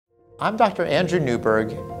I'm Dr. Andrew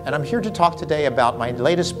Newberg, and I'm here to talk today about my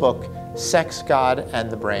latest book, Sex, God, and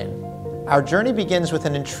the Brain. Our journey begins with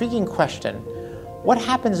an intriguing question. What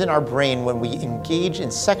happens in our brain when we engage in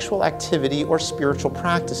sexual activity or spiritual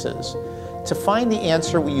practices? To find the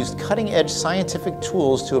answer, we used cutting-edge scientific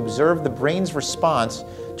tools to observe the brain's response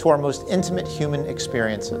to our most intimate human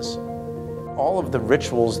experiences. All of the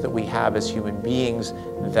rituals that we have as human beings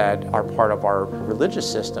that are part of our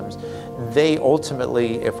religious systems, they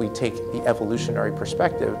ultimately, if we take the evolutionary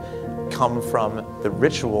perspective, come from the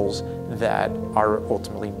rituals that are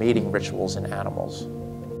ultimately mating rituals in animals.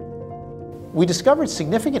 We discovered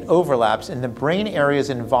significant overlaps in the brain areas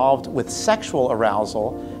involved with sexual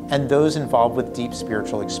arousal and those involved with deep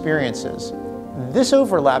spiritual experiences. This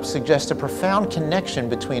overlap suggests a profound connection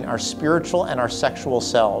between our spiritual and our sexual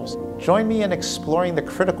selves. Join me in exploring the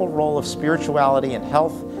critical role of spirituality in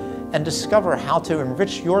health and discover how to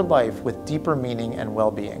enrich your life with deeper meaning and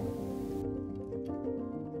well-being.